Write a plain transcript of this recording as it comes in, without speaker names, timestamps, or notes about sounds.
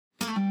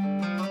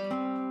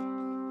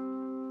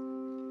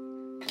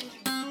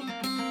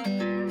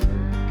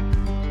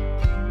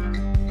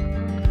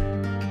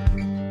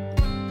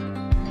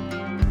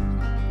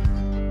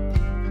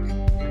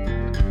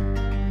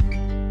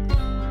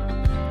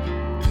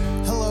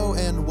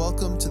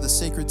Welcome to the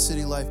Sacred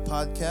City Life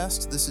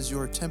podcast. This is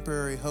your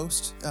temporary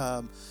host,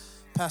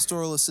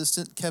 pastoral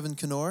assistant Kevin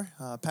Knorr.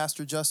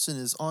 Pastor Justin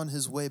is on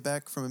his way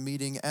back from a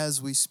meeting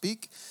as we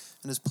speak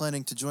and is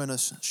planning to join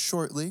us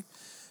shortly.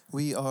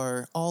 We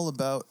are all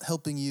about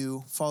helping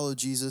you follow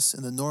Jesus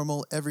in the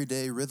normal,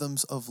 everyday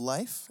rhythms of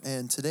life.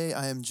 And today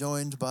I am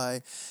joined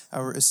by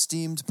our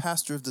esteemed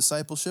pastor of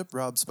discipleship,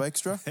 Rob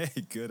Spikestra.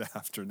 Hey, good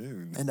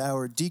afternoon. And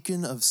our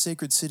deacon of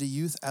Sacred City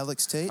Youth,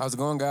 Alex Tate. How's it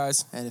going,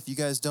 guys? And if you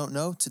guys don't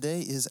know,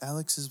 today is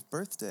Alex's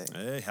birthday.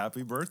 Hey,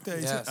 happy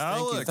birthday Yes, to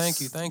Alex.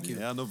 Thank you.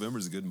 Yeah,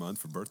 November's a good month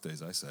for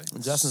birthdays, I say.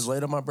 Justin's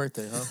late on my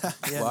birthday, huh?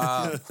 Yeah.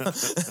 Wow.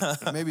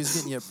 Maybe he's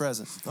getting you a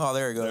present. Oh,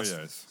 there he There goes.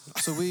 he is.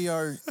 So we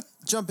are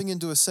jumping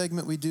into a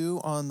segment we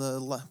do on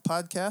the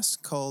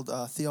podcast called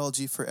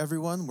Theology for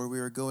Everyone, where we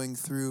are going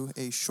through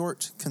a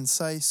short,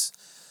 concise,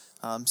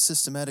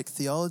 systematic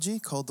theology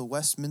called the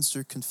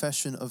Westminster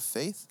Confession of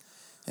Faith.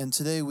 And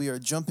today we are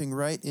jumping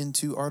right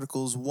into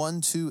Articles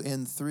 1, 2,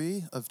 and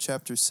 3 of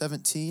Chapter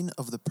 17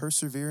 of the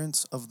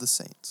Perseverance of the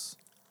Saints.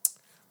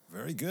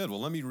 Very good. Well,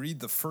 let me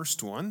read the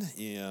first one,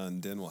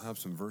 and then we'll have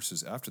some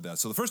verses after that.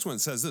 So the first one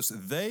says this: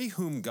 They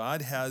whom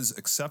God has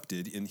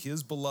accepted in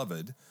his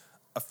beloved,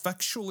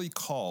 effectually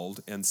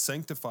called and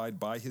sanctified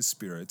by his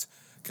Spirit,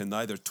 can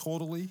neither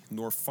totally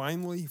nor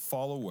finally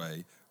fall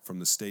away from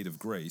the state of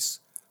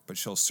grace, but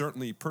shall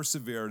certainly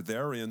persevere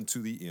therein to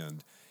the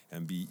end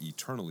and be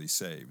eternally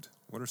saved.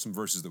 What are some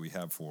verses that we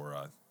have for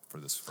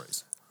this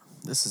phrase?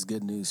 This is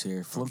good news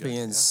here.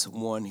 Philippians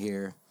 1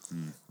 here,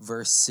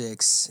 verse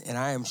 6. And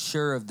I am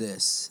sure of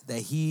this, that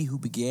he who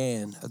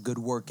began a good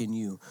work in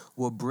you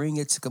will bring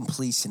it to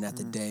completion at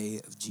the day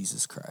of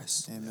Jesus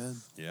Christ. Amen.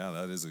 Yeah,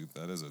 that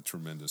is a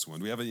tremendous one.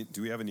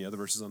 Do we have any other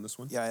verses on this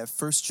one? Yeah, I have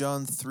 1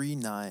 John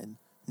 3:9.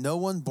 No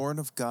one born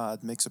of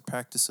God makes a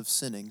practice of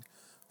sinning,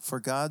 for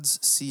God's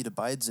seed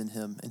abides in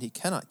him, and he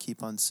cannot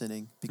keep on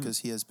sinning because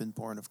he has been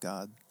born of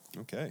God.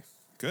 Okay,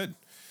 good.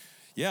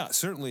 Yeah,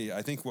 certainly.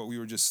 I think what we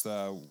just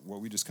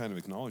kind of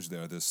acknowledged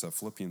there, this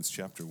Philippians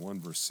chapter 1,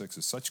 verse 6,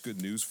 is such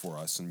good news for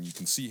us, and you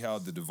can see how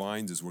the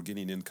divines, as we're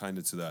getting in kind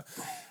of to the,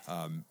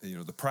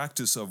 the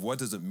practice of what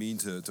does it mean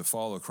to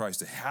follow Christ,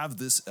 to have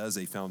this as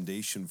a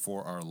foundation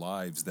for our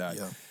lives, that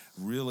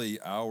really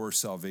our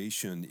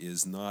salvation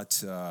is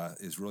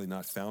really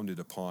not founded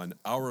upon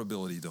our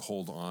ability to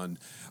hold on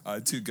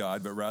to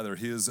God, but rather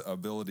His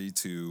ability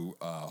to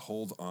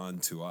hold on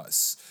to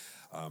us.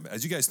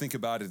 As you guys think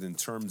about it in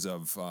terms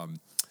of,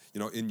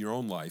 in your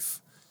own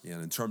life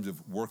and in terms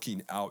of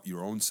working out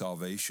your own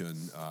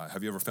salvation,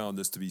 have you ever found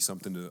this to be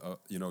something to,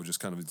 just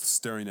kind of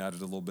staring at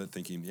it a little bit,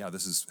 thinking, yeah,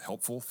 this is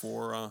helpful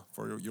for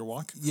your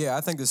walk? Yeah,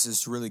 I think this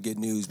is really good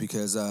news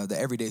because the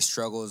everyday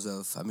struggles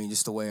of,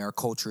 just the way our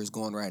culture is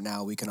going right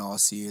now, we can all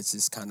see it's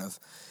just kind of,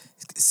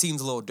 it seems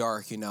a little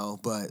dark,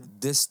 but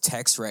this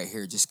text right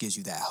here just gives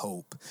you that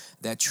hope,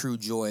 that true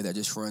joy that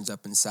just runs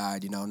up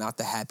inside, not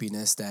the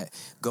happiness that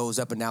goes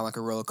up and down like a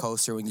roller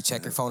coaster when you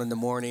check your phone in the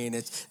morning.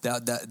 It's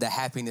the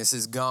happiness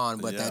is gone,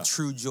 but that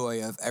true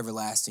joy of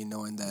everlasting,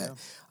 knowing that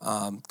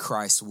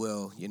Christ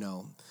will,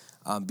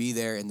 be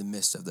there in the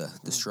midst of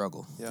the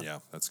struggle. Yeah,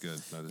 that's good.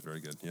 That is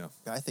very good. Yeah.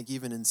 I think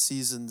even in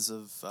seasons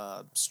of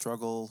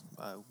struggle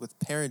with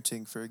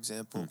parenting, for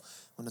example,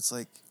 when it's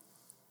like,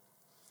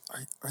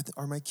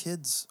 are my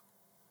kids,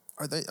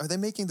 are they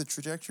making the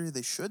trajectory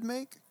they should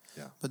make?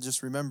 Yeah. But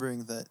just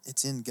remembering that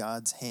it's in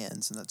God's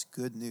hands, and that's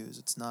good news.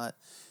 It's not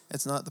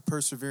the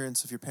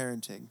perseverance of your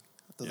parenting,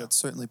 though that's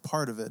certainly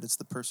part of it. It's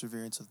the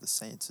perseverance of the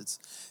saints.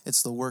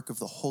 It's the work of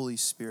the Holy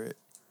Spirit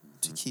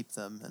to keep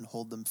them and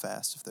hold them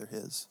fast if they're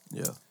His.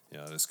 Yeah.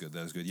 Yeah, that's good.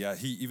 That is good. Yeah,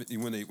 he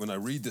even when I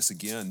read this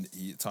again,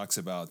 he talks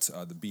about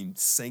the being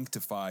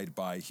sanctified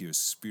by His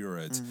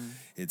Spirit.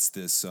 It's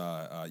this,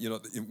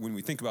 when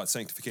we think about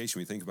sanctification,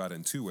 we think about it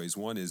in two ways.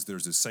 One is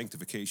there's a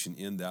sanctification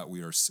in that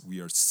we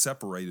are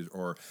separated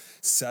or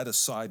set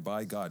aside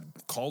by God,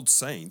 called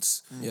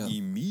saints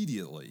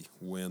immediately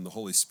when the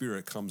Holy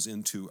Spirit comes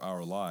into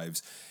our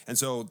lives, and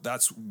so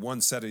that's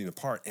one setting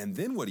apart. And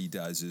then what He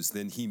does is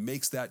then He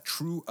makes that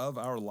true of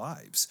our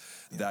lives,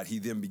 that He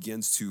then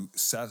begins to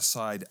set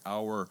aside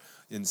our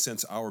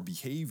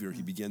behavior.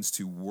 He begins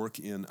to work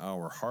in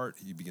our heart.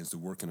 He begins to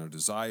work in our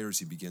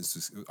desires.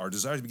 Our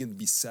desires begin to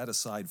be set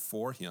aside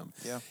for Him.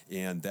 Yeah.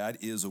 And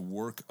that is a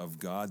work of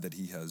God that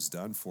He has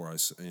done for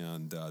us.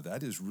 And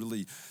that is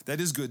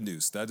good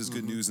news. That is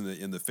good news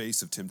in the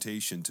face of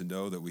temptation, to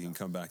know that we can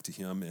come back to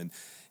Him and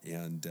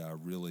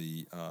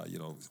really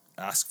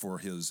ask for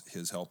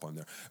his help on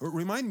there.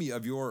 Remind me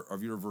of your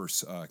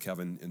verse,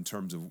 Kevin, in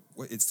terms of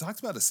it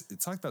talks about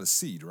a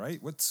seed,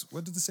 right?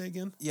 What did it say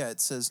again? Yeah, it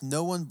says,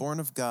 no one born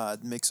of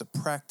God makes a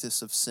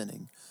practice of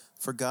sinning,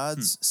 for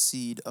God's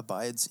seed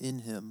abides in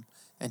him,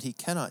 and he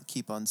cannot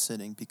keep on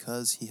sinning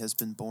because he has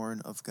been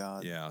born of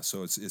God. Yeah,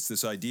 so it's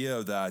this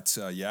idea that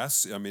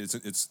yes, I mean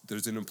it's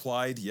there's an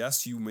implied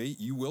yes,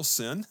 you will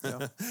sin,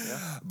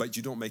 but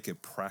you don't make a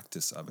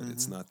practice of it.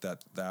 It's not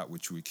that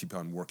which we keep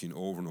on working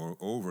over and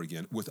over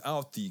again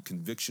without the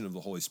conviction of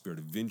the Holy Spirit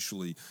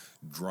eventually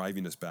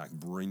driving us back,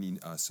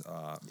 bringing us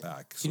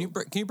back. So,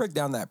 Can you break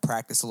down that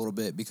practice a little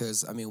bit?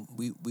 Because I mean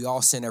we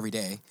all sin every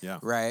day,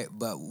 right?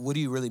 But what do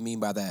you really mean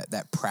by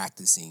that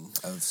practicing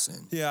of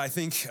sin? Yeah, I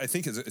think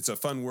it's a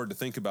fun word to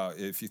think about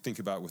if you think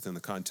about within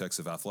the context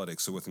of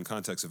athletics. So within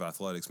context of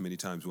athletics, many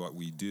times what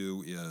we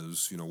do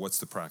is, what's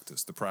the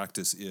practice? The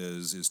practice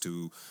is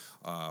to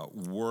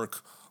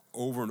work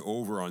over and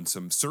over on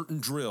some certain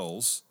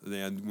drills.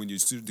 And when you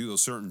do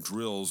those certain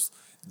drills,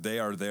 they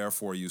are there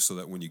for you so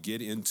that when you get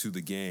into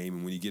the game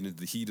and when you get into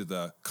the heat of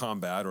the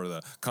combat or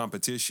the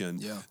competition,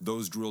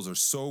 those drills are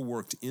so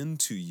worked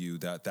into you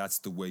that that's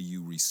the way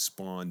you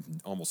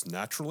respond almost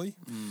naturally.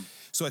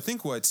 So I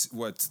think what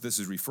this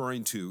is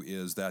referring to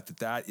is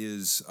that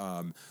is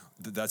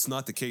that's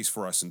not the case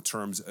for us in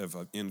terms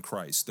of in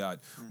Christ. That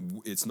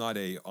it's not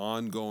a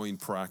ongoing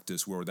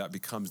practice where that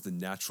becomes the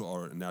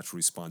natural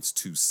response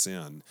to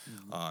sin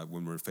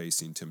when we're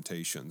facing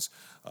temptations.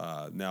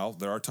 Now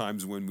there are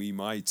times when we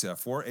might,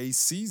 for a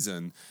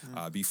season,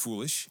 be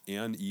foolish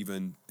and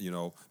even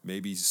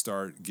maybe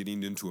start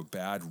getting into a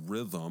bad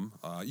rhythm.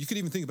 You could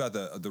even think about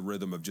the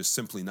rhythm of just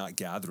simply not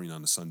gathering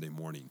on a Sunday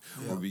morning,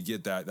 where we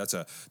get that.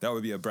 That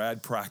would be a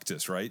bad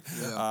practice, right?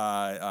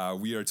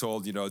 We are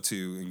told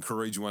to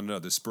encourage one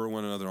another, spur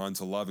one another on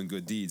to love and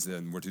good deeds,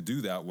 and we're to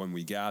do that when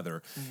we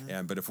gather.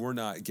 But if we're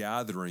not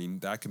gathering,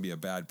 that can be a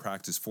bad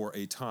practice for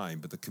a time.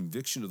 But the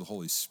conviction of the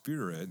Holy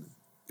Spirit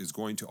is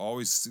going to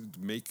always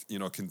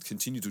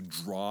continue to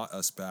draw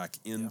us back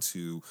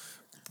into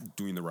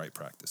doing the right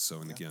practice. So,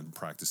 and again,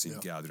 practicing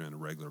gathering on a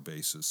regular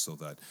basis, so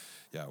that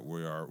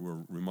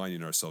we're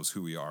reminding ourselves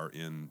who we are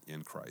in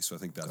Christ. So I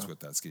think that's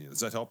what that's getting. Does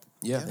that help?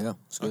 Yeah.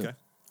 It's good. Okay.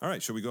 All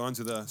right. Shall we go on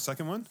to the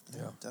second one?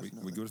 Yeah,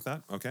 definitely. We good with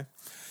that? Okay.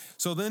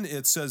 So then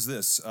it says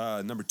this,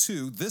 number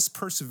 2, this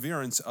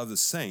perseverance of the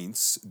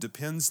saints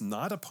depends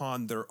not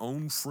upon their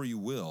own free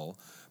will,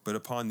 but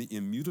upon the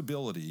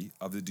immutability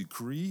of the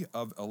decree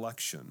of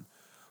election,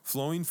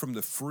 flowing from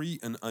the free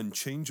and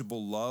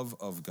unchangeable love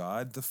of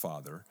God the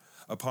Father,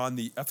 upon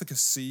the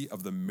efficacy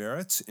of the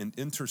merit and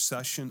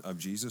intercession of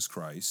Jesus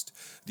Christ,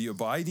 the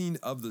abiding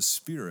of the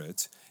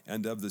Spirit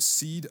and of the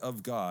seed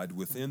of God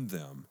within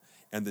them,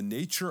 and the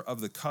nature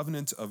of the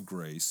covenant of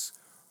grace,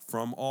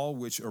 from all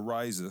which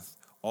ariseth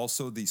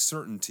also the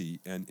certainty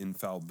and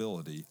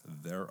infallibility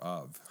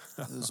thereof.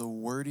 There's a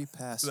wordy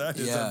passage. That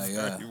is a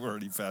very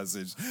wordy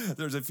passage.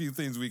 There's a few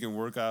things we can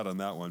work out on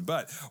that one.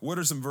 But what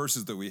are some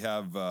verses that we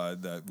have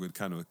that would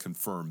kind of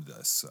confirm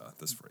this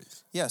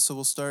phrase? Yeah, so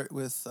we'll start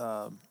with,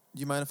 do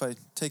you mind if I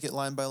take it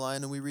line by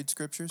line and we read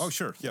scriptures? Oh,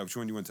 sure. Yeah, which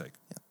one do you want to take?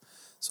 Yeah.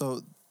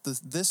 So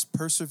this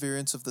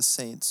perseverance of the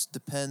saints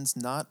depends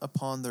not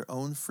upon their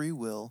own free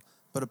will,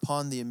 but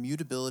upon the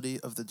immutability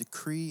of the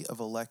decree of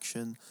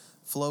election,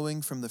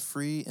 flowing from the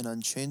free and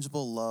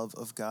unchangeable love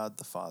of God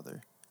the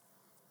Father.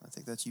 I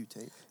think that's you,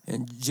 Tate.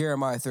 In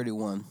Jeremiah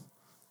 31:3,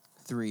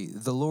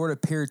 the Lord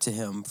appeared to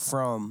him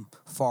from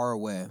far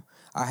away.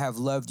 I have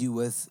loved you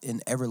with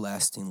an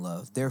everlasting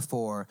love.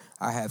 Therefore,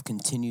 I have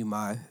continued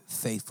my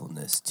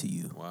faithfulness to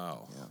you.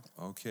 Wow.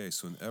 Yeah. Okay,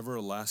 so an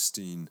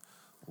everlasting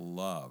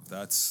love.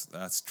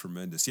 That's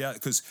tremendous. Yeah,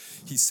 because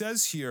he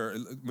says here,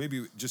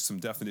 maybe just some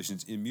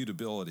definitions,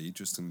 immutability,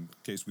 just in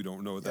case we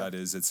don't know what that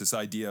is. It's this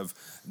idea of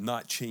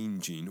not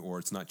changing, or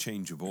it's not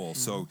changeable.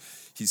 So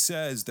he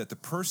says that the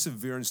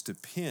perseverance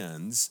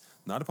depends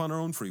not upon our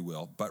own free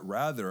will, but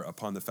rather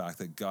upon the fact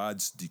that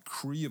God's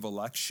decree of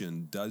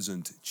election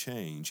doesn't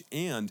change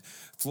and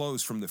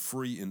flows from the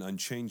free and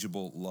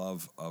unchangeable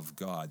love of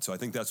God. So I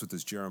think that's what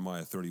this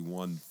Jeremiah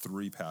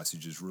 31:3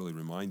 passage is really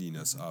reminding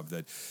us of,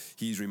 that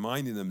he's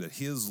reminding them that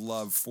his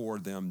love for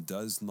them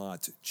does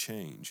not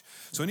change.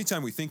 So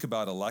anytime we think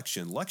about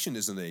election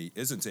isn't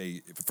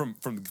a from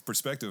the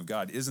perspective of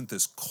God, isn't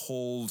this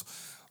cold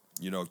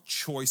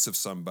choice of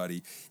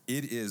somebody.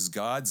 It is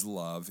God's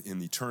love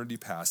in eternity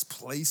past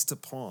placed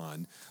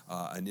upon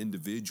an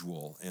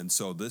individual. And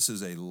so this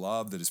is a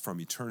love that is from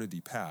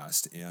eternity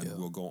past and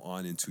will go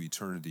on into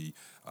eternity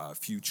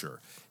future.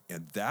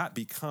 And that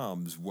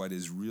becomes what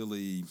is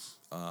really,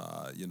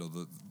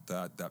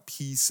 that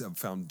piece of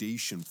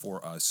foundation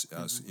for us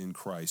as in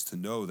Christ, to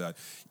know that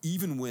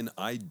even when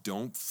I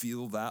don't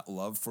feel that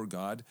love for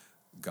God,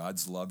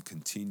 God's love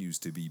continues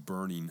to be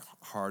burning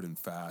hard and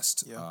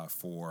fast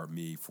for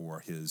me, for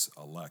his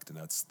elect. And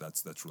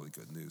that's really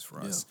good news for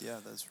us.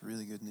 Yeah, that's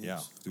really good news. Yeah.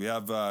 Do we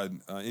have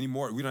any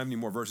more? We don't have any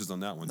more verses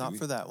on that one, Not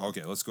for that one.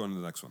 Okay, let's go into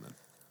the next one then.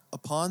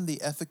 Upon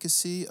the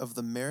efficacy of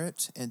the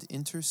merit and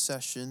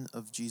intercession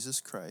of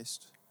Jesus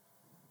Christ.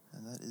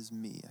 And that is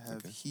me. I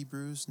have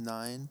Hebrews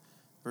 9,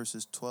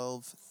 verses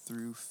 12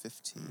 through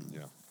 15.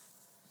 Yeah.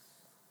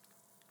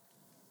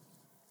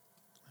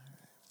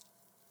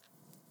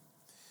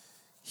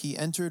 He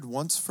entered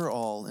once for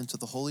all into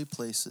the holy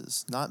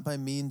places, not by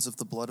means of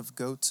the blood of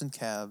goats and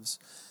calves,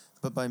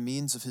 but by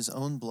means of his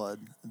own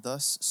blood,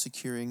 thus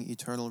securing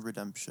eternal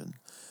redemption.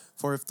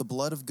 For if the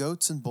blood of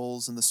goats and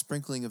bulls and the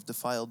sprinkling of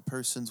defiled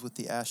persons with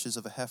the ashes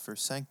of a heifer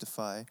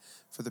sanctify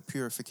for the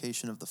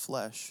purification of the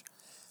flesh,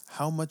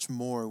 how much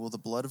more will the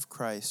blood of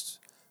Christ,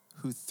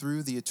 who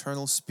through the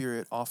eternal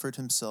Spirit offered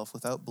himself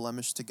without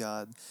blemish to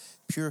God,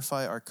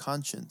 purify our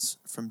conscience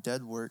from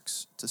dead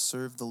works to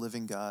serve the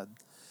living God?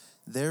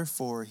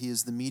 Therefore he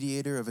is the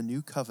mediator of a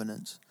new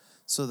covenant,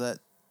 so that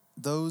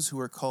those who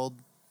are called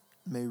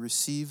may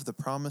receive the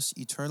promised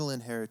eternal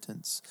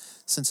inheritance,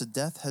 since a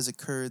death has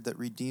occurred that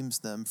redeems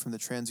them from the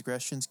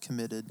transgressions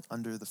committed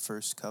under the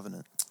first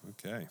covenant.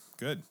 Okay,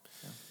 good.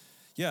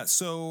 Yeah,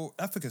 so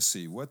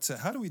efficacy.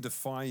 How do we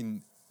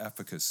define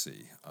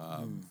efficacy?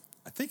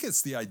 I think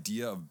it's the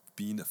idea of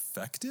being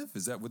effective.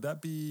 Would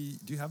that be,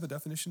 do you have a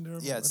definition there?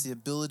 Yeah, it's the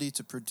ability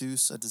to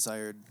produce a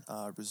desired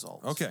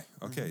result. Okay.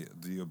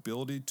 The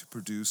ability to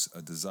produce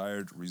a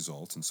desired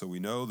result. And so we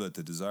know that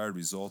the desired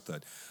result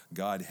that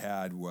God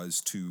had was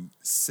to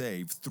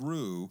save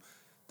through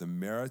the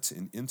merit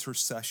and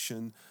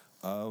intercession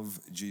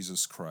of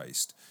Jesus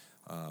Christ.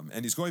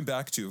 And he's going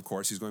back to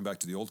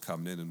the Old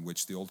Covenant, in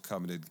which the Old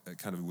Covenant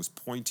kind of was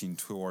pointing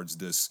towards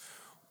this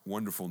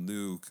wonderful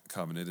new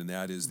covenant, and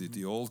that is that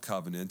the Old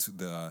Covenant,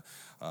 the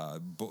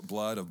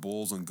blood of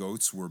bulls and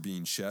goats were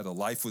being shed, a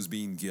life was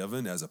being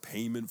given as a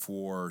payment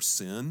for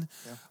sin,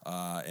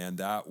 and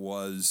that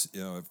was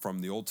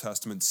from the Old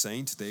Testament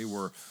saint. They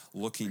were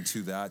looking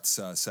to that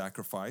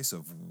sacrifice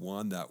of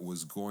one that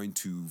was going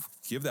to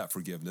give that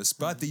forgiveness,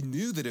 but they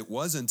knew that it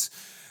wasn't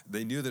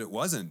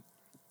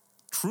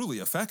truly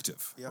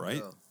effective,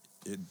 right?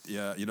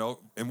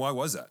 And why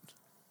was that?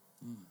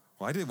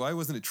 Why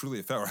wasn't it truly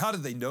effective? Or how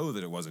did they know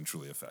that it wasn't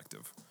truly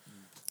effective?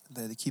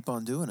 They had to keep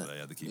on doing it. They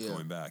had to keep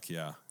going back,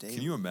 yeah. Daily.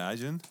 Can you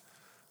imagine?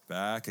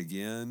 Back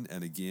again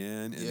and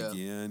again and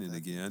again and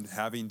again,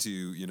 having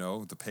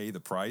to pay the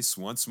price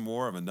once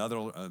more of another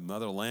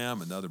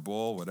lamb, another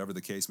bull, whatever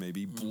the case may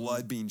be,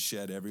 blood being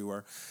shed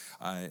everywhere.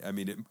 I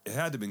mean, it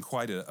had to have been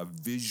quite a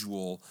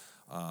visual,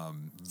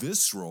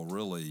 visceral,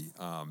 really,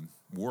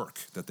 work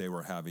that they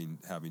were having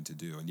to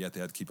do, and yet they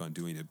had to keep on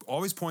doing it,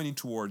 always pointing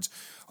towards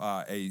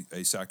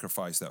a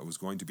sacrifice that was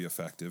going to be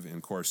effective, and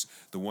of course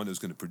the one that was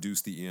going to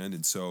produce the end.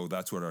 And so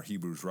that's what our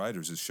Hebrews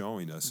writers is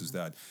showing us, is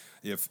that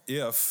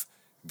if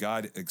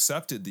God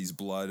accepted these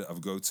blood of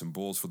goats and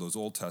bulls for those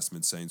Old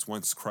Testament saints,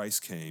 once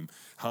Christ came,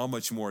 how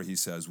much more, he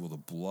says, will the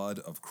blood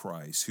of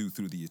Christ, who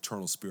through the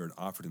eternal Spirit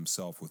offered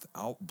himself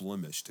without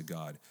blemish to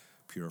God,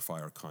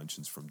 purify our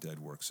conscience from dead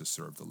works to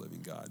serve the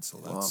living God. So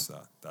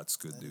that's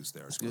good news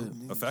there. It's good.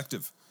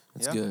 Effective.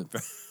 That's good.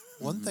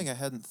 One thing I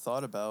hadn't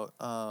thought about,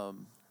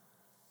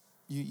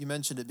 you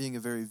mentioned it being a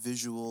very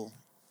visual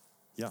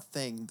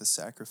thing, the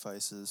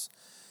sacrifices.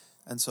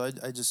 And so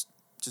I just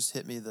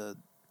hit me the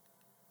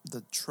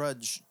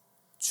trudge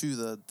to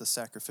the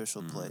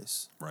sacrificial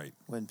place. Right.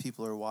 When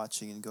people are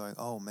watching and going,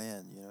 oh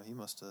man, he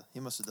must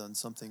have done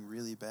something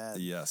really bad.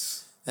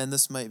 Yes. And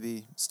this might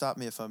be, stop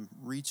me if I'm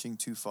reaching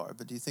too far,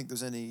 but do you think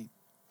there's any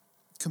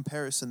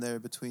comparison there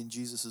between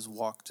Jesus'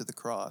 walk to the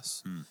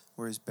cross,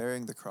 where he's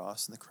bearing the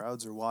cross and the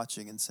crowds are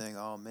watching and saying,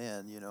 oh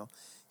man,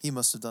 he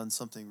must have done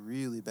something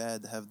really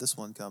bad to have this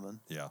one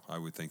coming? Yeah, I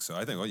would think so.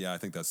 I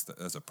think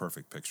that's a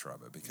perfect picture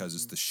of it, because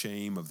it's the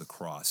shame of the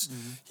cross.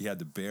 He had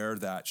to bear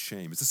that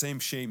shame. It's the same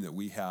shame that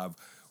we have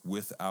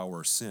with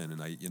our sin.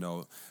 And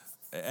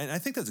I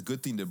think that's a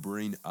good thing to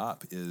bring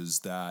up, is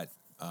that,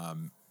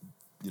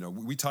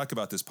 we talk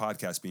about this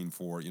podcast being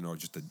for,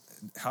 just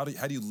how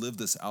do you live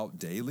this out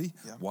daily?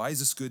 Yeah. Why is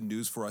this good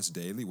news for us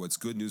daily? What's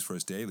good news for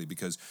us daily?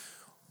 Because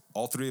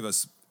all three of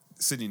us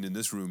sitting in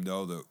this room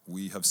know that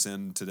we have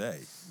sinned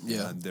today.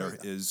 Yeah. And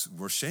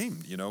we're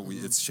shamed,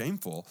 it's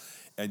shameful.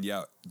 And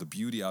yet the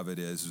beauty of it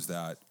is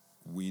that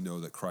we know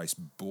that Christ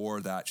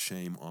bore that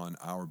shame on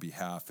our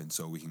behalf. And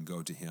so we can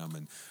go to him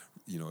and,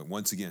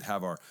 once again,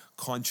 have our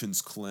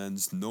conscience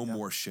cleansed, no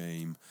more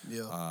shame.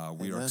 Yeah.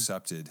 We are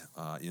accepted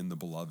in the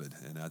beloved.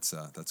 And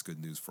that's good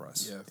news for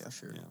us. Yeah, for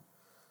sure. Yeah.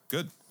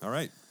 Good. All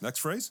right. Next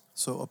phrase.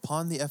 So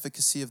upon the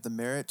efficacy of the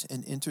merit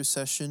and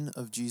intercession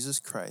of Jesus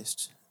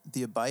Christ,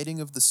 the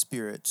abiding of the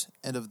Spirit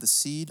and of the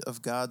seed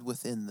of God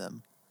within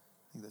them.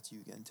 I think that's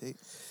you again, Tate.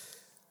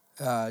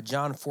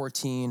 John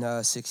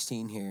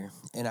 14:16 here.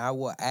 And I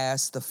will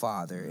ask the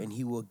Father, and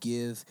he will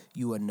give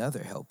you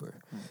another helper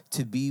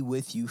to be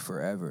with you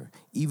forever,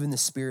 even the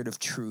Spirit of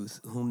truth,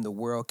 whom the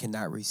world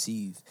cannot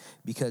receive,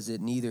 because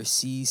it neither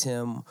sees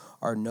him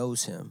or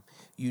knows him.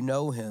 You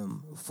know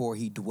him, for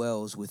he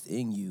dwells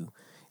within you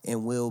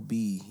and will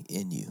be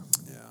in you.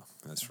 Yeah.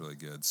 That's really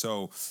good.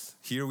 So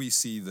here we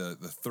see the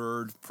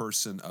third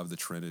person of the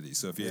Trinity.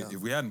 So if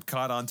we hadn't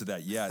caught on to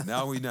that yet,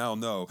 now we know,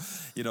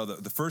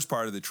 the first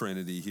part of the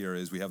Trinity here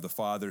is we have the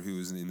Father, who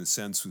is in a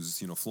sense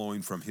who's,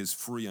 flowing from his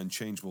free,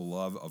 unchangeable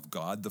love of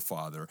God the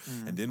Father.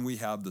 And then we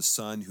have the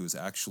Son, who has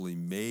actually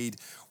made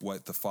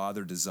what the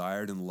Father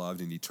desired and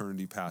loved in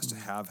eternity past to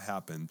have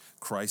happen.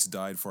 Christ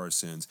died for our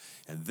sins.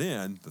 And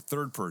then the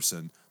third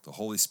person, the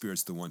Holy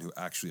Spirit's the one who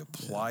actually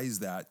applies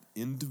that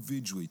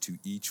individually to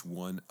each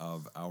one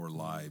of our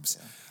lives.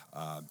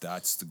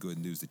 That's the good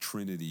news. The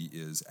Trinity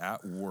is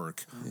at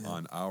work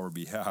on our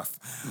behalf.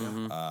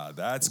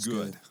 That's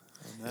good.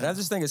 And I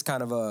just think it's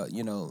kind of a,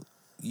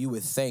 you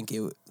would think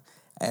it,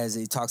 as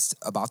he talks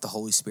about the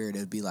Holy Spirit,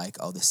 it'd be like,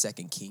 oh, the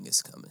second king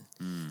is coming.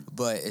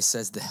 But it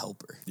says the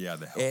helper. Yeah,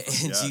 the helper.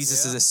 And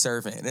Jesus is a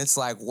servant. And it's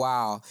like,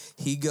 wow,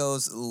 he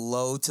goes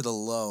low to the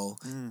low.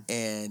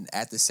 And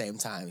at the same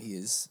time, he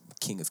is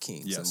King of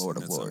Kings and Lord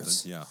of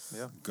Lords. Yeah.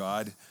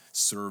 God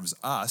serves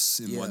us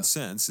in one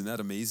sense. Isn't that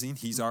amazing?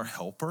 He's our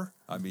helper.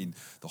 I mean,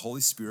 the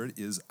Holy Spirit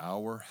is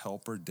our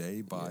helper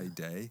day by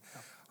day.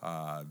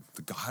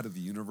 The God of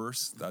the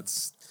universe,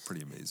 that's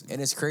pretty amazing.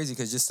 And it's crazy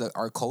because just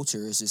our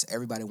culture is just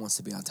everybody wants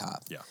to be on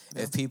top. Yeah.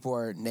 If people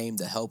are named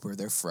the helper,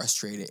 they're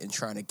frustrated and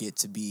trying to get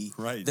to be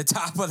Right. the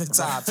top of the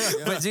top.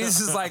 But Jesus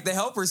is like, the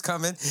helper's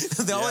coming.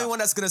 The only one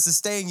that's going to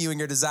sustain you in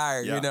your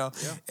desire, you know?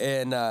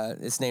 And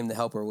it's named the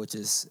helper, which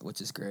is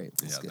great.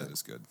 It's good. That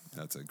is good.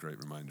 That's a great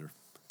reminder.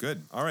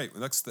 Good. All right.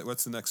 What's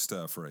the next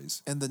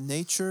phrase? And the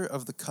nature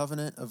of the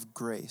covenant of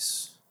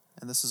grace.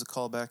 And this is a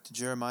callback to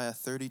Jeremiah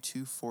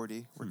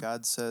 32:40, where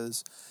God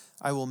says,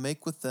 I will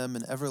make with them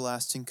an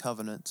everlasting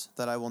covenant,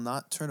 that I will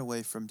not turn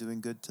away from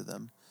doing good to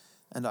them,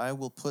 and I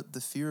will put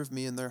the fear of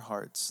me in their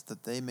hearts,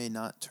 that they may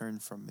not turn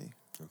from me.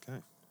 Okay.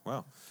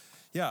 Wow.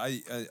 Yeah,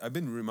 I've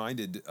been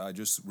reminded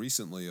just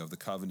recently of the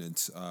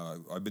covenant.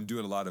 I've been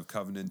doing a lot of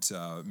covenant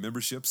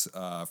memberships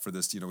for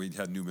this. We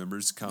had new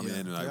members come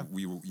in, and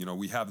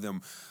we have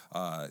them,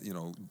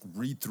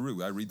 read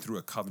through. I read through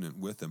a covenant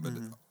with them, but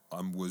I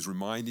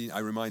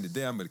reminded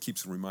them, but it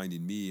keeps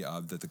reminding me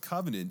of that the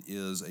covenant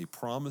is a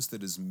promise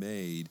that is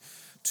made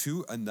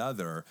to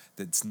another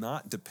that's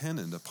not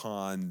dependent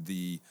upon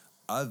the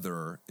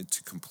other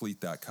to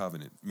complete that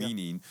covenant.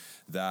 Meaning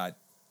that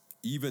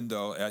even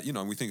though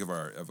we think of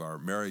our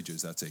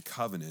marriages, that's a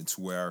covenant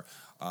where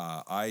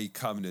I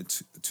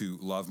covenant to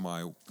love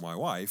my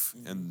wife,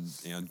 and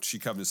she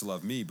covenants to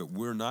love me, but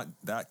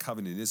that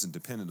covenant isn't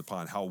dependent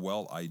upon how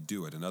well I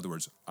do it. In other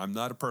words, I'm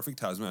not a perfect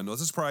husband. I know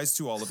it's a surprise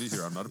to all of you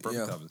here. I'm not a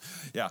perfect husband.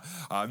 Yeah,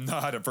 I'm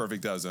not a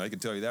perfect husband. I can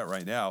tell you that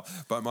right now.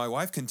 But my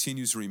wife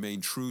continues to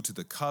remain true to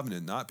the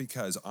covenant, not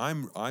because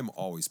I'm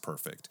always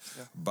perfect,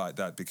 but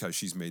that because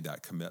she's made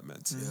that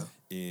commitment.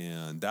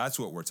 And that's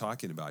what we're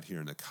talking about here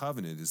in the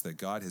covenant, is that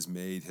God has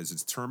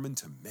determined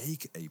to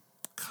make a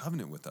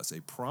covenant with us,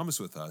 a promise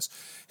with us,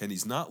 and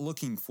he's not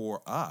looking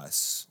for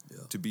us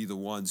to be the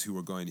ones who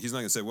are going. He's not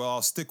going to say, well,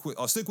 I'll stick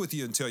with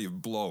you until you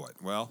blow it.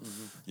 Well,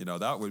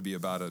 that would be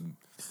about a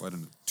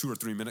 2 or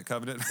 3 minute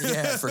covenant.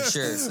 Yeah, for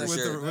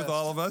sure. with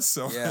all of us.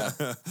 So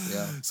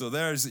So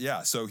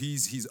so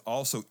he's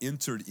also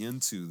entered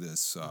into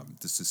this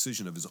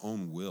decision of his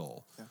own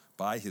will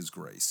by his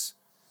grace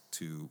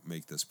to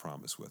make this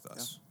promise with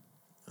us.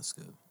 That's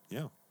good.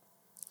 Yeah.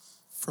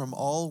 From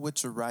all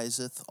which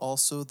ariseth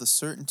also the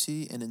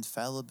certainty and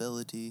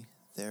infallibility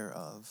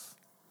thereof.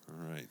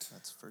 All right.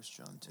 That's 1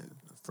 John 2.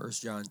 1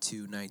 John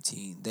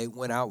 2:19. They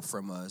went out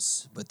from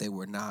us, but they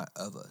were not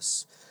of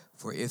us.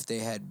 For if they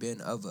had been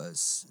of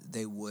us,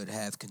 they would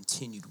have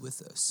continued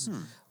with us.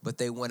 But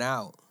they went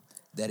out,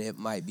 that it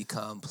might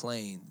become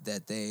plain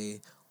that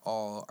they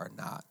all are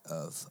not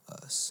of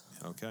us.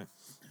 Okay.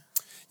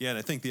 Yeah, and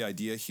I think the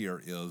idea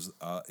here is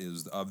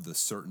of the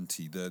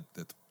certainty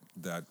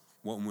that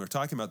when we're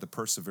talking about the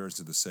perseverance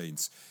of the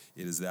saints,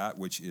 it is that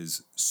which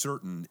is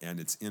certain and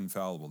it's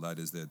infallible. That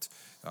is that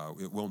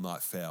it will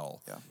not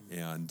fail.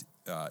 Yeah. And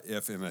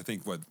I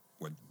think what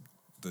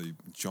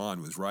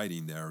John was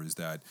writing there is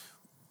that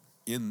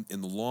in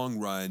the long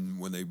run,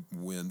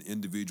 when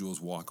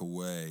individuals walk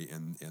away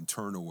and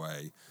turn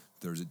away,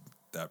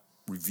 that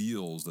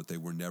reveals that they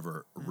were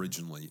never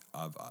originally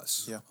of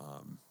us. Yeah.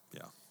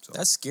 So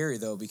that's scary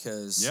though,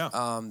 because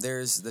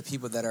there's the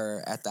people that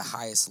are at the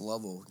highest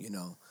level,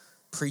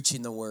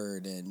 preaching the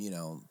word, and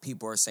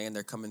people are saying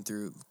they're coming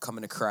to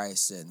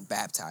Christ and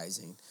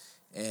baptizing,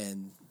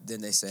 and then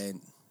they say,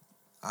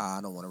 I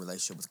don't want a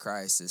relationship with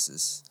Christ. This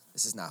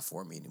is not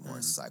for me anymore.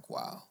 It's like,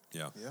 wow.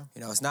 Yeah.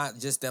 It's not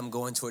just them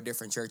going to a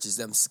different church. It's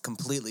them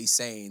completely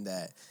saying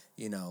that,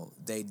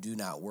 they do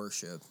not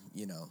worship,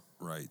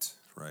 Right.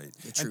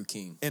 the true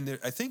King. And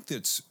I think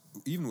that's,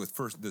 even with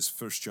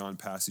this 1 John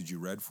passage you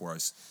read for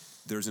us,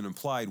 there's an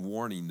implied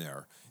warning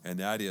there, and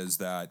that is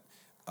that,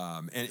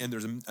 and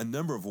there's a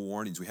number of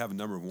warnings. We have a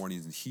number of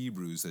warnings in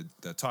Hebrews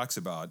that talks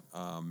about,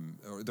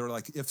 they're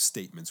like if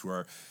statements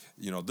where,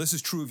 this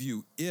is true of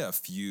you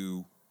if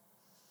you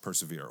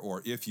persevere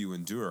or if you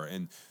endure.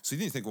 And so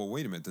you think, well,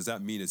 wait a minute, does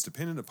that mean it's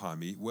dependent upon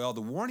me? Well,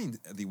 the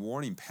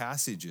warning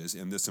passages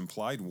and this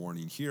implied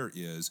warning here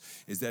is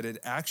that it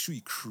actually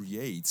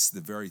creates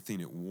the very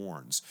thing it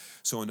warns.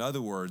 So in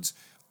other words,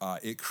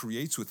 it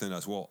creates within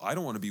us, well, I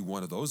don't want to be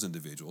one of those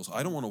individuals.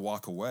 I don't want to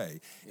walk away.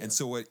 Yeah. And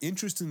so what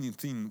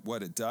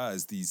it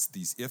does,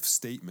 these if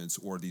statements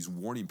or these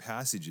warning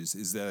passages,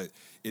 is that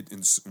it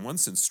in one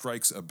sense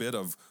strikes a bit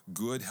of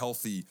good,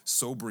 healthy,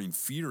 sobering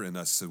fear in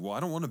us. Said, well, I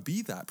don't want to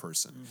be that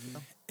person. Mm-hmm.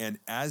 And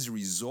as a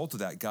result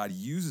of that, God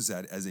uses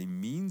that as a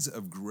means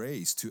of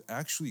grace to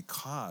actually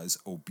cause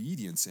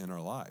obedience in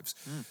our lives.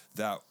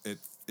 That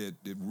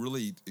it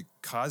really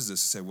caused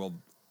us to say, well,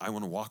 I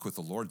want to walk with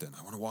the Lord then.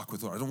 I want to walk with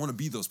the Lord. I don't want to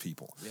be those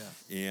people.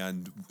 Yeah.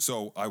 And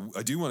so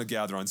I do want to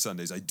gather on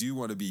Sundays. I do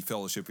want to be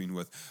fellowshipping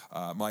with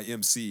my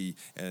MC,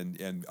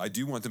 and I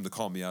do want them to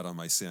call me out on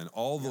my sin.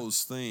 All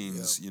those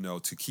things,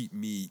 to keep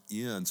me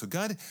in. So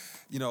God,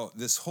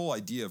 this whole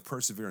idea of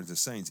perseverance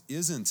as saints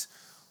isn't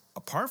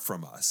apart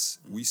from us.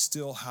 We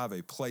still have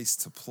a place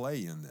to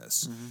play in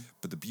this.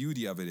 But the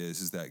beauty of it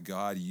is that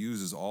God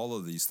uses all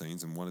of these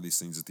things, and one of these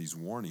things is these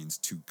warnings,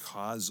 to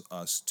cause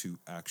us to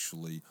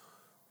actually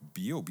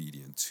be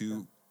obedient,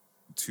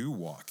 to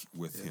walk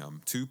with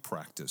him, to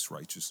practice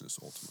righteousness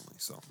ultimately.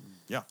 So,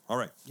 all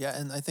right. Yeah,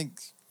 and I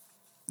think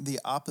the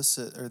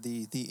opposite, or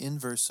the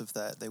inverse of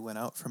that, they went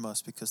out from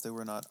us because they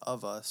were not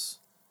of us,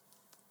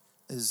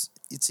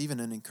 it's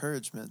even an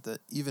encouragement that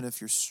even if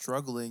you're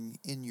struggling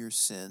in your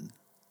sin,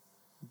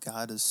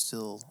 God is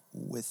still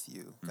with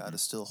you. God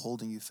is still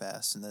holding you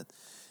fast, and that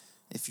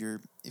if your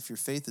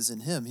faith is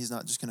in him, he's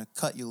not just going to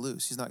cut you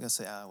loose. He's not going to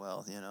say,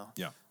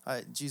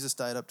 Jesus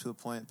died up to a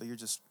point, but you're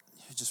just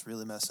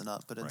really messing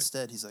up. But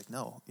instead, he's like,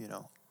 no,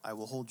 I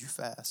will hold you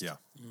fast. Yeah,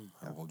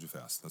 I will hold you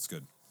fast. That's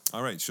good.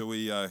 All right, shall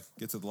we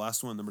get to the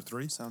last one, number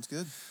 3? Sounds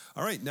good.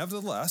 All right,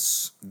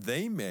 nevertheless,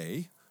 they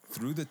may,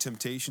 through the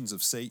temptations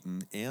of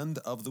Satan and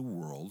of the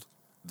world,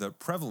 the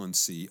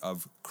prevalency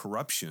of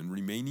corruption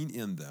remaining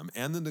in them,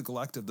 and the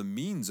neglect of the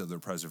means of their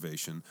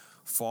preservation,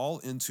 fall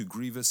into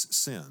grievous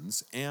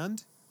sins,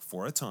 and,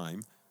 for a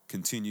time,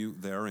 continue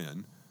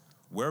therein,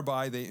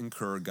 whereby they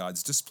incur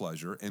God's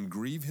displeasure and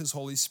grieve his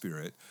Holy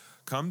Spirit,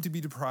 come to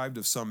be deprived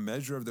of some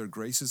measure of their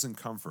graces and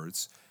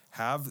comforts,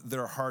 have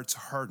their hearts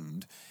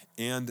hardened,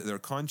 and their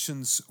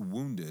conscience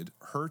wounded,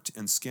 hurt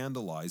and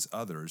scandalize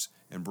others,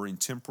 and bring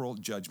temporal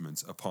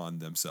judgments upon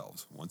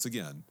themselves. Once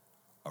again,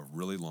 a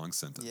really long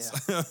sentence.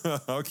 Yeah.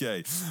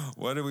 Okay,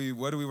 what do we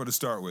want to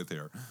start with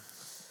here?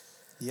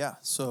 Yeah,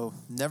 so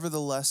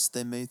nevertheless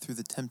they may, through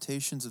the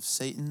temptations of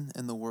Satan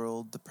and the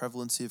world, the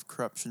prevalency of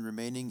corruption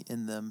remaining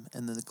in them,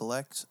 and the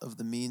neglect of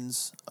the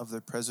means of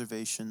their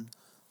preservation,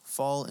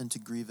 fall into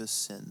grievous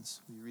sins.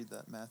 Will you read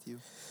that, Matthew?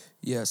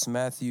 Yes,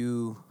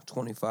 Matthew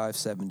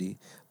 25:70.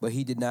 But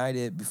he denied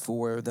it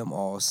before them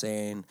all,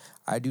 saying,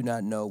 I do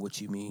not know what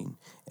you mean.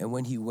 And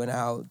when he went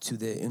out to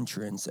the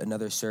entrance,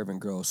 another servant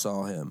girl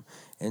saw him,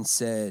 and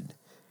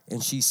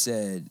she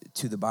said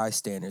to the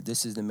bystander,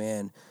 This is the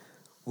man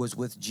was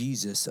with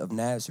Jesus of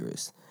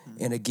Nazareth.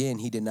 And again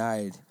he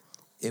denied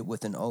it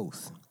with an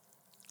oath.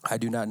 I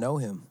do not know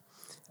him.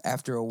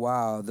 After a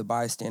while, the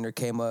bystander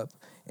came up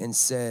and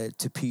said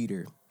to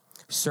Peter,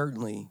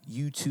 Certainly,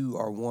 you too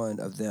are one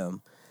of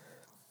them.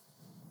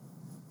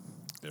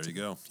 There you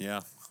go.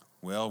 Yeah.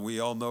 Well, we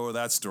all know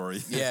that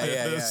story.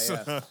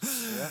 Yeah.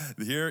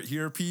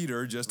 Here,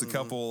 Peter, just a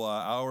couple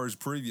hours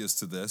previous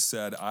to this,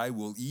 said, I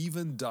will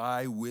even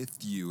die with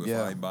you if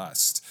I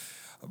must.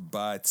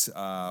 But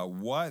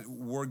what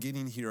we're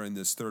getting here in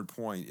this third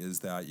point is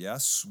that,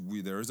 yes,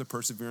 there is a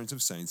perseverance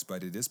of saints,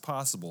 but it is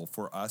possible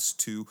for us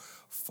to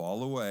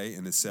fall away,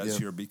 and it says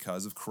here,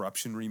 because of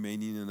corruption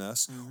remaining in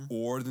us,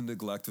 or the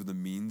neglect of the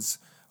means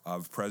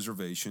of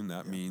preservation.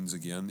 That means,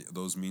 again,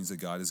 those means that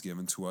God has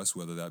given to us,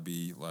 whether that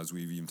be, as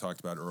we've even talked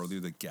about earlier,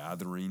 the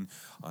gathering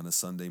on a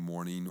Sunday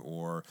morning,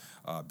 or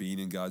being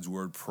in God's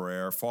word,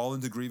 prayer, fall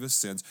into grievous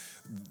sins.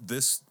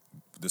 This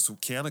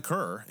can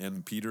occur,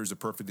 and Peter is a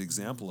perfect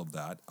example of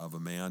that, of a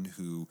man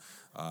who,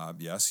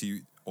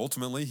 he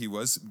ultimately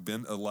was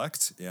been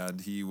elect,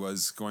 and he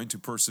was going to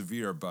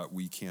persevere, but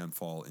we can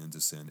fall into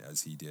sin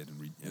as he did,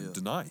 and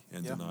deny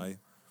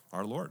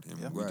our Lord,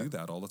 and we do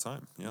that all the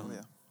time.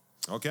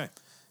 Okay.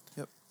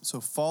 Yep. So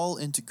fall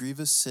into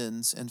grievous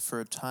sins, and for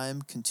a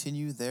time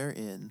continue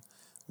therein,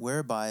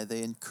 whereby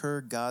they incur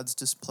God's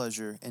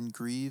displeasure and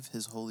grieve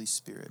his Holy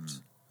Spirit.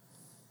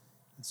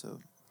 And so,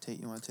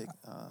 Tate, you want to take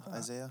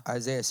Isaiah?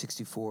 Isaiah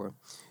 64.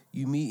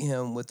 You meet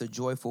him with the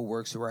joyful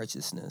works of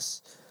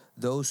righteousness,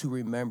 those who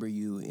remember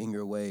you in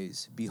your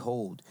ways.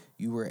 Behold,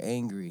 you were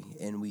angry,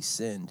 and we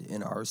sinned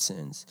in our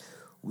sins.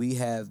 We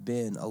have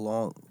been a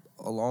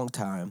long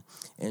time,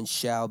 and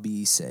shall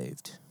be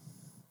saved.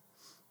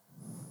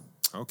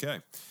 Okay.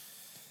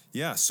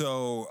 Yeah,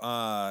 so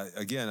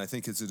again, I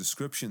think it's a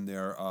description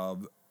there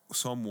of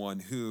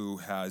someone who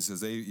has, as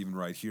they even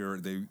write here,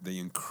 they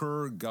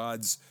incur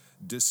God's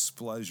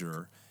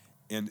displeasure,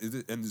 and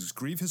does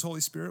grieve his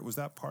Holy Spirit? Was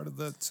that part of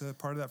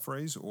that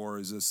phrase, or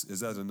is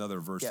that another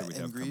verse that we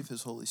have? And grieve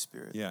his Holy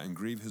Spirit. Yeah, and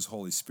grieve his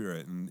Holy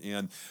Spirit,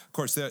 and of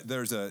course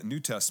there's a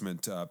New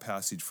Testament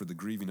passage for the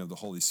grieving of the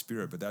Holy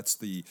Spirit, but that's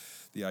the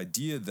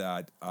idea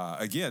that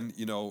again,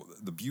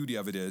 the beauty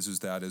of it is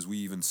that, as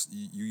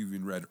you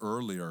even read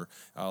earlier,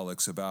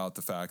 Alex, about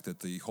the fact that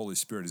the Holy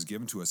Spirit is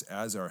given to us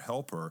as our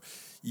helper.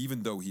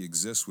 Even though he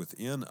exists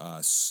within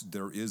us,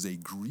 there is a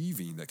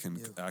grieving that can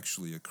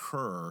actually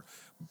occur,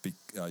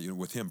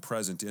 with him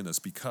present in us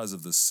because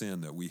of the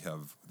sin that we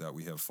have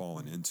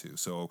fallen into.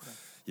 So,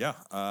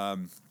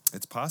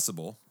 it's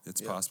possible.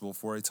 It's possible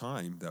for a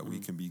time that we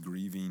can be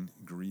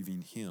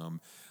grieving him.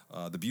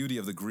 The beauty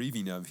of the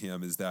grieving of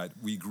him is that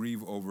we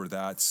grieve over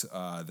that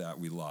that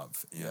we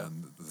love.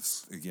 And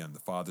again, the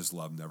Father's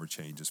love never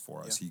changes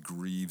for us. He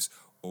grieves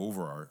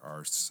over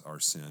our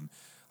sin,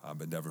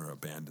 but never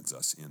abandons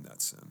us in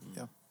that sin.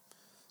 Yeah.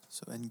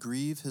 So, and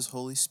grieve his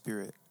Holy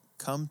Spirit,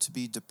 come to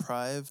be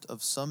deprived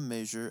of some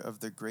measure of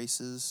their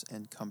graces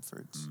and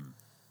comforts.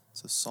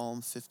 So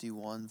Psalm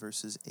 51,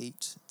 verses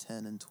 8,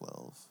 10, and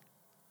 12.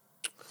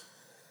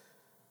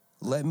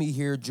 Let me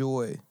hear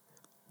joy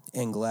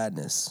and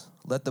gladness.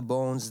 Let the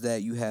bones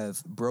that you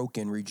have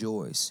broken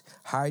rejoice.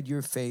 Hide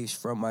your face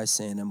from my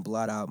sin and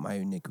blot out my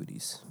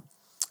iniquities.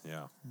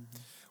 Yeah.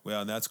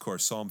 Well, and that's, of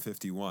course, Psalm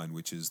 51,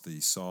 which is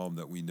the psalm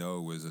that we know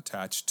was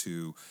attached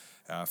to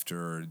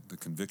after the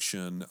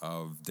conviction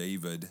of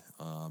David,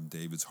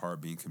 David's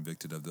heart being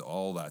convicted of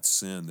all that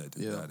sin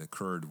that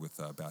occurred with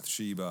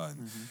Bathsheba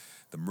and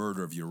the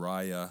murder of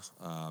Uriah,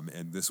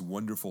 and this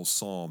wonderful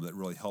psalm that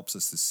really helps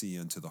us to see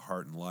into the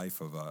heart and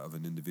life of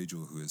an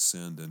individual who has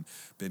sinned and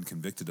been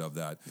convicted of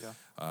that.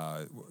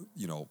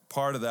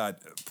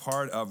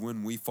 Part of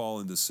when we fall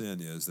into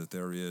sin is that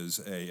there is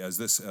as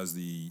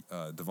the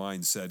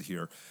divine said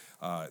here,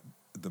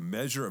 the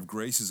measure of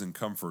graces and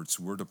comforts,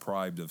 we're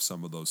deprived of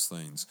some of those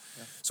things.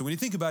 So when you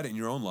think about it in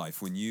your own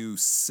life, when you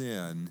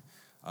sin,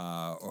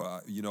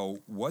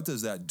 what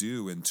does that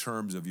do in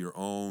terms of your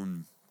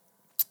own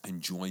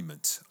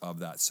enjoyment of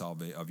that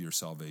of your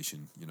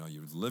salvation?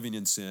 You're living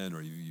in sin,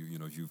 or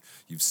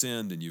you've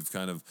sinned and you've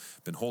kind of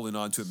been holding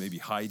on to it, maybe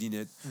hiding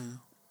it.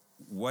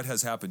 What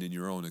has happened in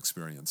your own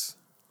experience?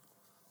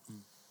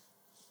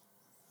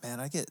 Man,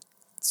 I get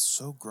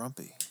so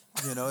grumpy.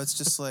 It's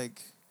just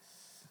like,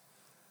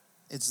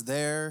 it's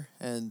there,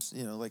 and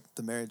like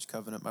the marriage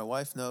covenant, my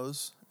wife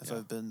knows if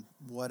I've been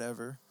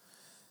whatever,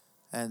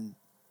 and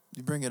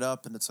you bring it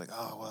up and it's like,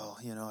 oh well,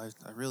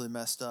 I really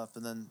messed up,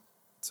 and then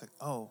it's like,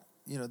 oh,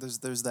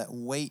 there's that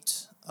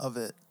weight of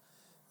it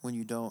when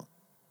you don't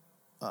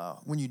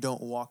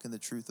walk in the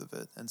truth of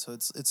it. And so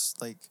it's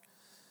like,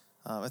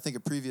 I think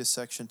a previous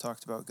section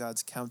talked about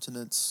God's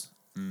countenance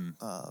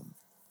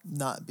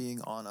not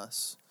being on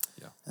us.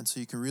 And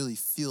so you can really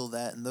feel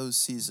that in those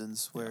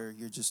seasons where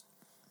you're just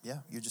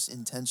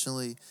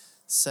intentionally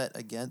set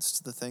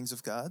against the things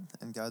of God,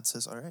 and God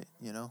says, all right,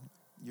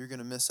 you're going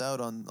to miss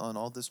out on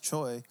all this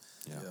joy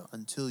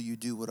until you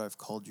do what I've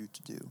called you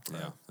to do.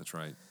 Yeah, that's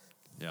right.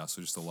 Yeah,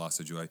 so just the loss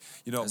of joy.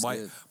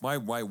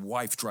 My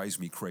wife drives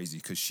me crazy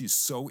because she's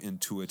so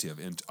intuitive,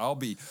 and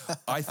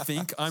I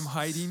think I'm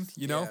hiding,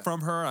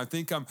 from her. I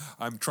think I'm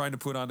trying to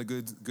put on a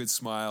good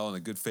smile and a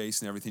good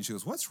face and everything. She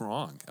goes, "What's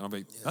wrong?" And I'll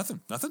be,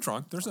 "Nothing's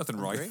wrong. There's nothing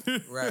wrong."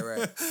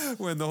 Right.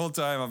 When the whole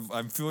time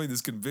I'm feeling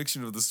this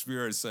conviction of the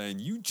Spirit saying,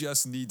 "You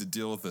just need to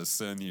deal with this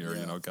sin here,"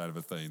 kind of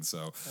a thing.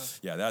 So,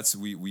 that's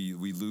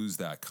we lose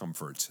that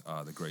comfort,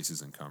 the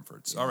graces and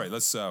comforts. All right,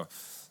 let's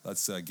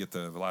get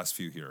the last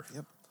few here.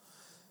 Yep.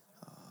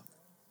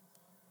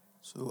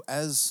 So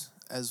as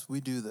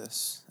we do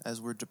this,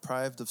 as we're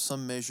deprived of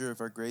some measure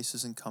of our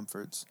graces and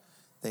comforts,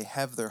 they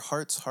have their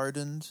hearts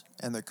hardened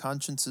and their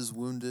consciences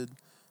wounded,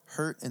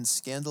 hurt and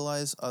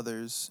scandalize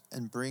others,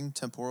 and bring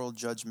temporal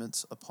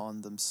judgments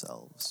upon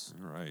themselves.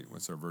 All right.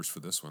 What's our verse for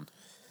this one?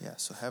 Yeah,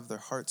 so have their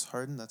hearts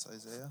hardened. That's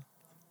Isaiah.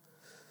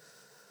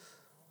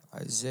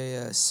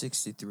 Isaiah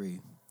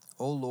 63.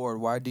 O Lord,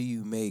 why do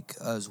you make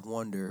us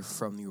wander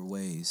from your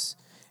ways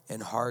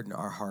and harden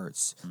our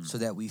hearts so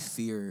that we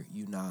fear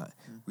you not?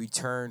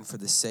 Return for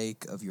the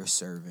sake of your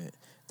servant,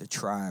 the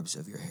tribes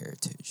of your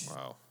heritage.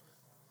 Wow.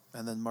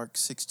 And then Mark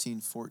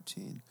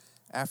 16:14.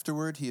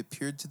 Afterward he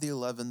appeared to the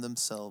 11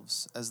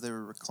 themselves as they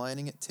were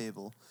reclining at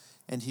table,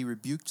 and he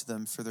rebuked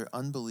them for their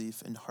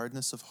unbelief and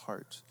hardness of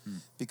heart,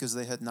 because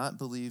they had not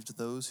believed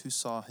those who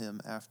saw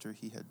him after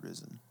he had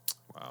risen.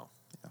 Wow.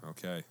 Yeah.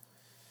 Okay.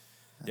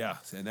 Yeah,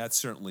 and that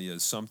certainly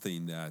is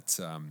something that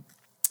when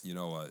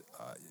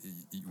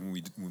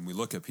we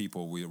look at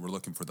people, we're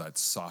looking for that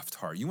soft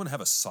heart. You want to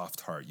have a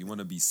soft heart. You want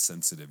to be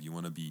sensitive. You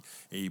want to be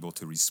able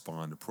to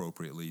respond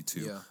appropriately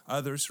to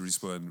others,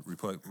 respond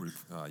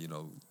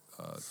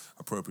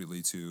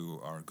appropriately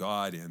to our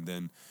God, and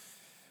then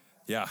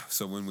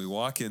so when we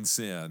walk in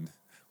sin,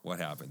 what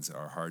happens?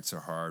 Our hearts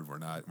are hard. We're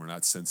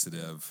not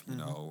sensitive.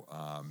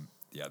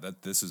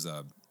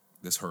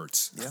 This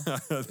hurts. Yeah.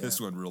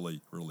 This one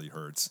really, really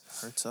hurts.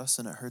 It hurts us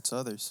and it hurts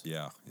others.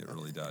 Yeah, it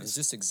really does. It's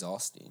just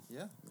exhausting.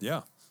 Yeah.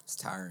 Yeah. It's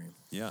tiring.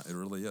 Yeah, it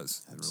really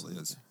is. Absolutely. It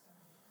really is. Do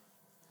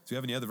you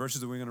have any other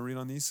verses that we're going to read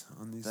on these?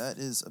 That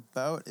is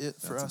about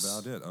it for us.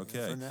 That's about it.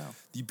 Okay. For now.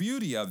 The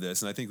beauty of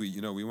this, and I think we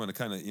want to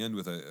kind of end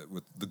with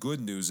the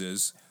good news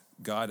is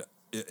God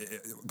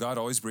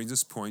always brings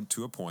us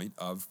to a point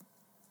of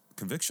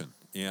conviction,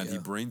 and He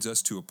brings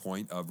us to a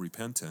point of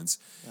repentance,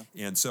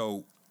 and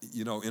so.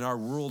 In our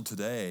world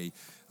today,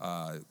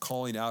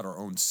 calling out our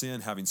own sin,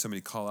 having somebody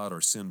call out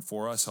our sin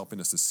for us, helping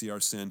us to see our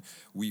sin,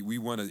 we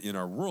want to, in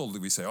our world,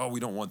 we say, oh,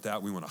 we don't want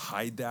that. We want to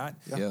hide that.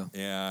 Yeah.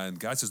 And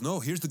God says, no,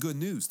 here's the good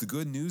news. The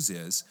good news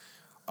is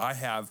I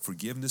have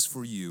forgiveness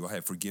for you. I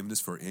have forgiveness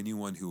for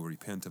anyone who will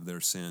repent of their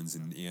sins,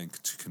 and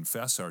to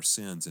confess our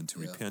sins and to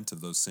repent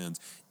of those sins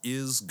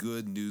is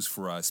good news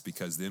for us,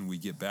 because then we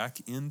get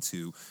back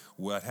into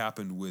what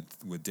happened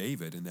with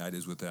David, and that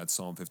is with that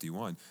Psalm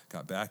 51.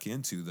 Got back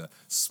into the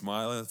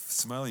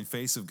smiling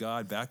face of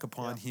God back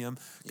upon him.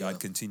 God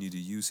continued to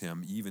use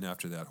him even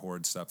after that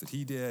horrid stuff that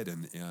he did,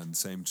 and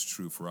same is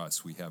true for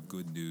us. We have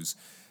good news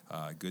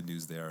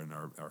there in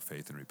our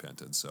faith and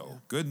repentance. So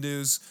good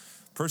news.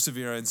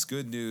 Perseverance,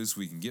 good news.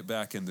 We can get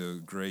back into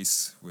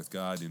grace with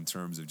God in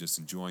terms of just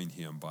enjoying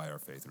him by our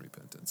faith and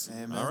repentance.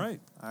 Amen. All right.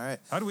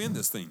 How do we end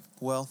this thing?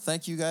 Well,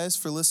 thank you guys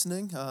for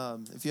listening.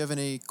 If you have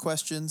any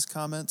questions,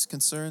 comments,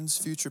 concerns,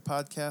 future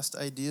podcast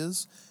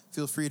ideas,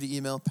 feel free to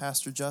email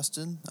Pastor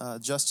Justin,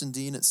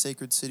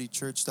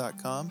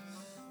 justindean@sacredcitychurch.com.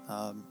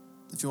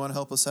 If you want to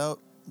help us out,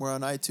 we're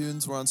on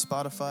iTunes, we're on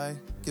Spotify.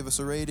 Give us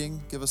a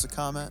rating, give us a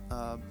comment,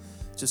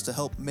 just to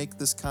help make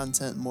this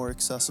content more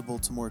accessible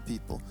to more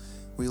people.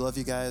 We love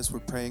you guys. We're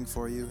praying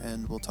for you,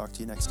 and we'll talk to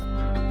you next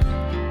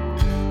time.